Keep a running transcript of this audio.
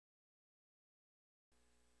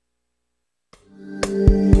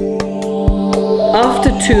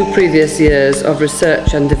After 2 previous years of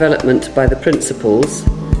research and development by the principals,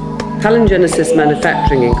 Palingenesis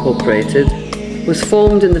Manufacturing Incorporated was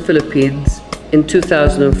formed in the Philippines in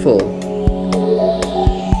 2004.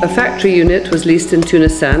 A factory unit was leased in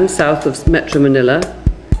Tunasan, south of Metro Manila,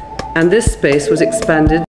 and this space was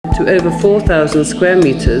expanded to over 4,000 square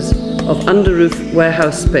meters of under-roof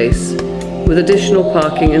warehouse space with additional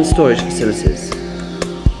parking and storage facilities.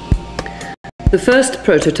 The first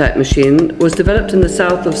prototype machine was developed in the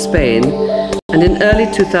south of Spain, and in early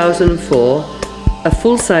 2004, a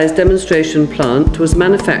full-size demonstration plant was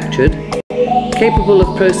manufactured capable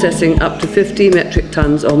of processing up to 50 metric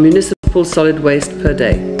tons of municipal solid waste per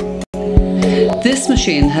day. This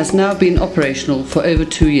machine has now been operational for over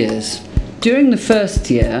 2 years. During the first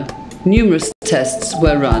year, numerous tests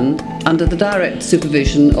were run under the direct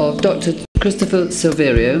supervision of Dr. Christopher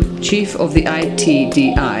Silverio, Chief of the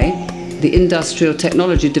ITDI, the Industrial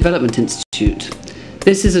Technology Development Institute.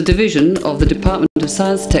 This is a division of the Department of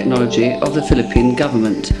Science and Technology of the Philippine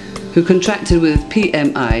government, who contracted with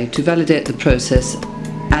PMI to validate the process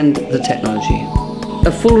and the technology.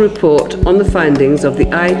 A full report on the findings of the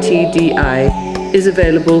ITDI is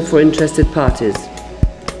available for interested parties.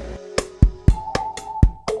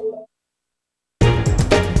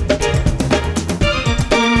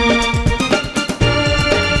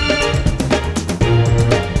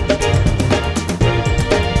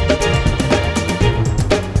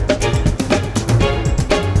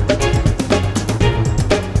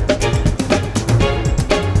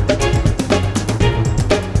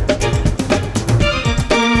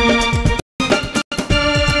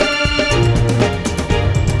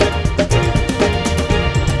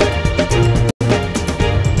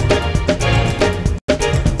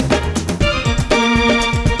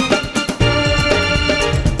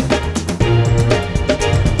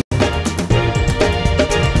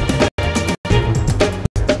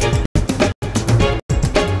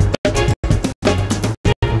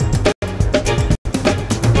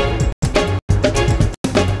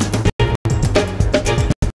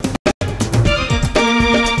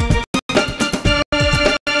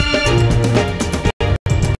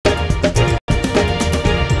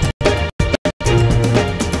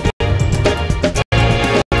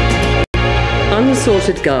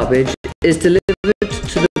 Unsorted garbage is delivered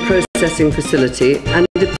to the processing facility and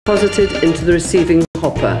deposited into the receiving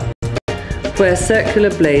hopper, where circular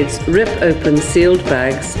blades rip open sealed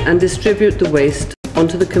bags and distribute the waste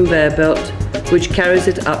onto the conveyor belt, which carries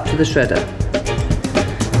it up to the shredder.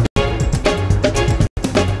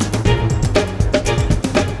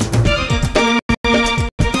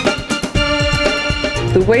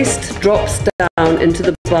 The waste drops down into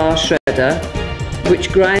the bar shredder,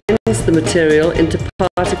 which grinds the material into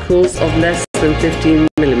particles of less than 15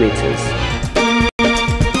 millimeters.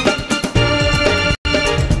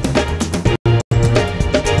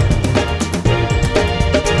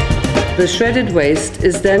 The shredded waste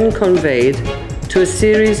is then conveyed to a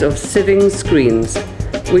series of sieving screens,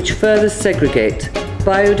 which further segregate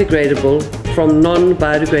biodegradable from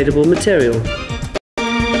non-biodegradable material.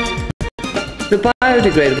 The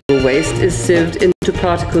biodegradable waste is sieved into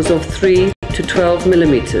particles of 3 to 12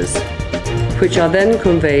 millimeters, which are then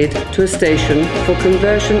conveyed to a station for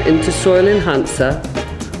conversion into soil enhancer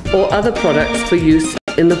or other products for use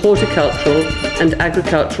in the horticultural and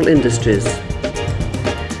agricultural industries.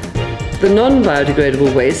 The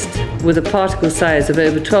non-biodegradable waste, with a particle size of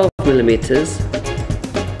over 12 millimeters,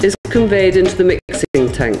 is conveyed into the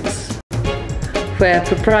mixing tanks, where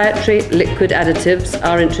proprietary liquid additives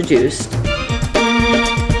are introduced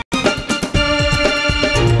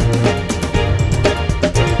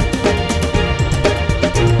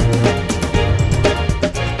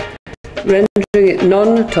rendering it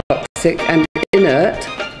non-toxic and inert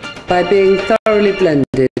by being thoroughly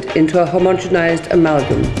blended into a homogenized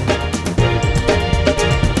amalgam.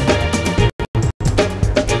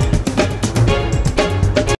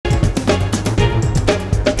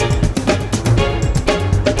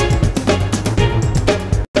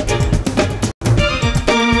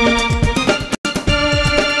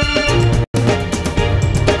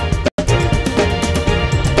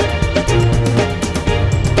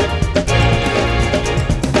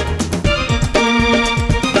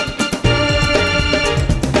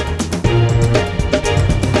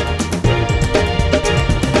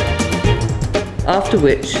 After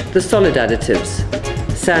which the solid additives,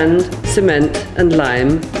 sand, cement and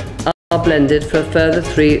lime, are blended for a further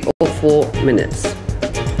 3 or 4 minutes.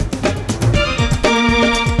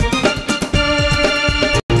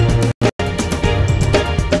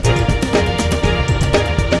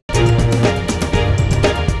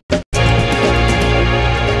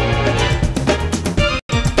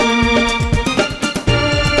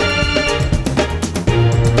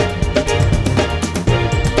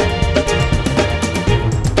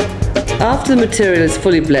 After the material is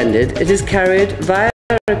fully blended, it is carried via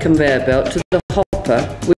a conveyor belt to the hopper,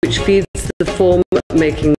 which feeds the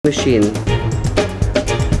form-making machine.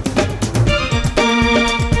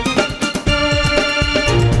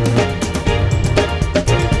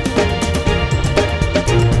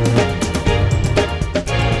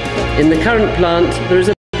 In the current plant, there is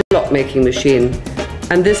a block-making machine,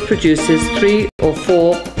 and this produces 3 or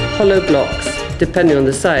 4 hollow blocks, depending on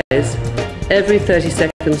the size, every 30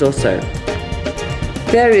 seconds or so.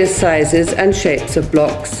 Various sizes and shapes of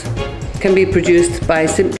blocks can be produced by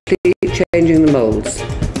simply changing the molds.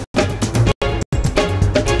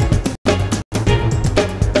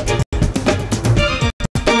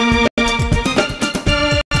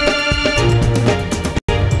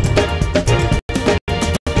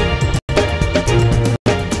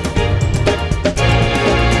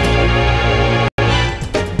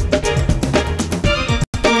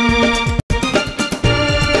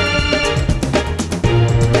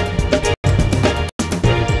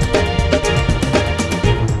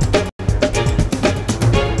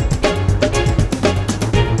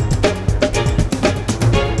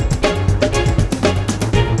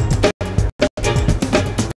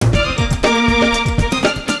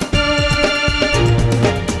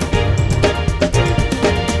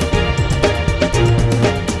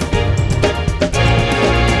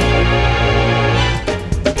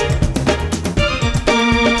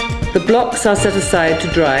 The blocks are set aside to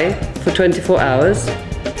dry for 24 hours,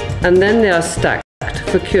 and then they are stacked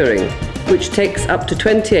for curing, which takes up to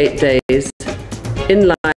 28 days, in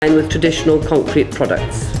line with traditional concrete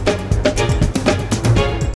products.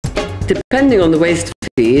 Depending on the waste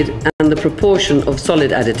feed and the proportion of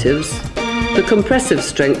solid additives, the compressive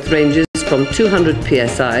strength ranges from 200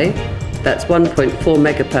 psi, that's 1.4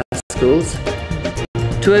 megapascals,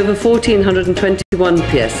 to over 1421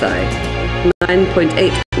 psi,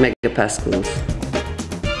 9.8 megapascals.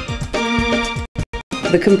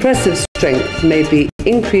 The compressive strength may be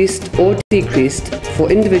increased or decreased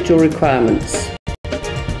for individual requirements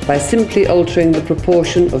by simply altering the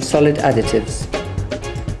proportion of solid additives.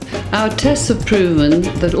 Our tests have proven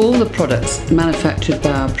that all the products manufactured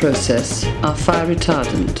by our process are fire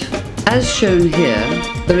retardant. As shown here,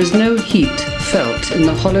 there is no heat felt in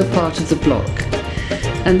the hollow part of the block,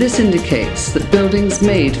 and this indicates that buildings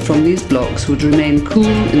made from these blocks would remain cool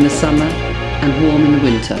in the summer and warm in the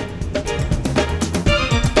winter.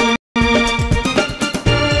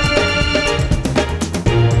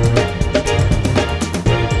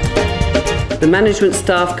 The management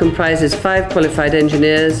staff comprises 5 qualified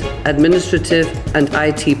engineers, administrative and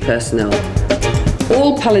IT personnel.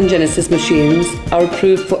 All palingenesis machines are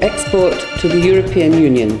approved for export to the European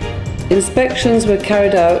Union. Inspections were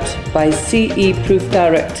carried out by CE-proof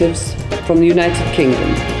directives from the United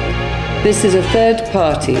Kingdom. This is a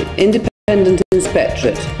third-party, independent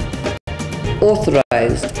inspectorate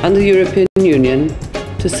authorised under the European Union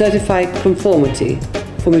to certify conformity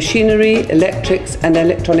for machinery, electrics and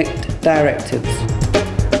electronic directives.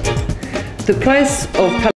 The price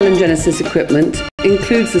of palingenesis equipment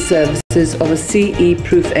includes the services of a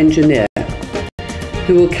CE-proof engineer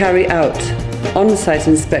who will carry out on-site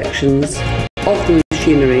inspections of the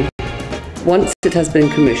machinery once it has been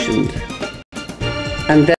commissioned,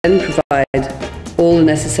 and then provide all the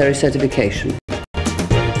necessary certification.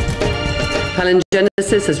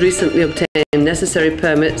 Palingenesis has recently obtained necessary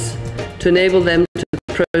permits to enable them to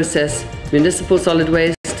process municipal solid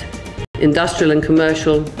waste, industrial and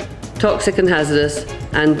commercial, toxic and hazardous,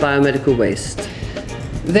 and biomedical waste.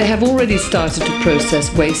 They have already started to process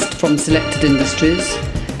waste from selected industries,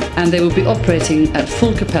 and they will be operating at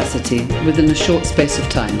full capacity within a short space of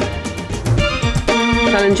time.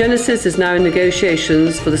 Palingenesis is now in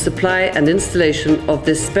negotiations for the supply and installation of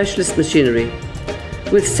this specialist machinery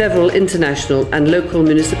with several international and local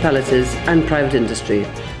municipalities and private industry.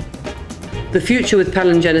 The future with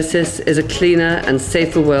palingenesis is a cleaner and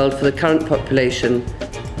safer world for the current population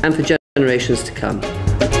and for generations to come.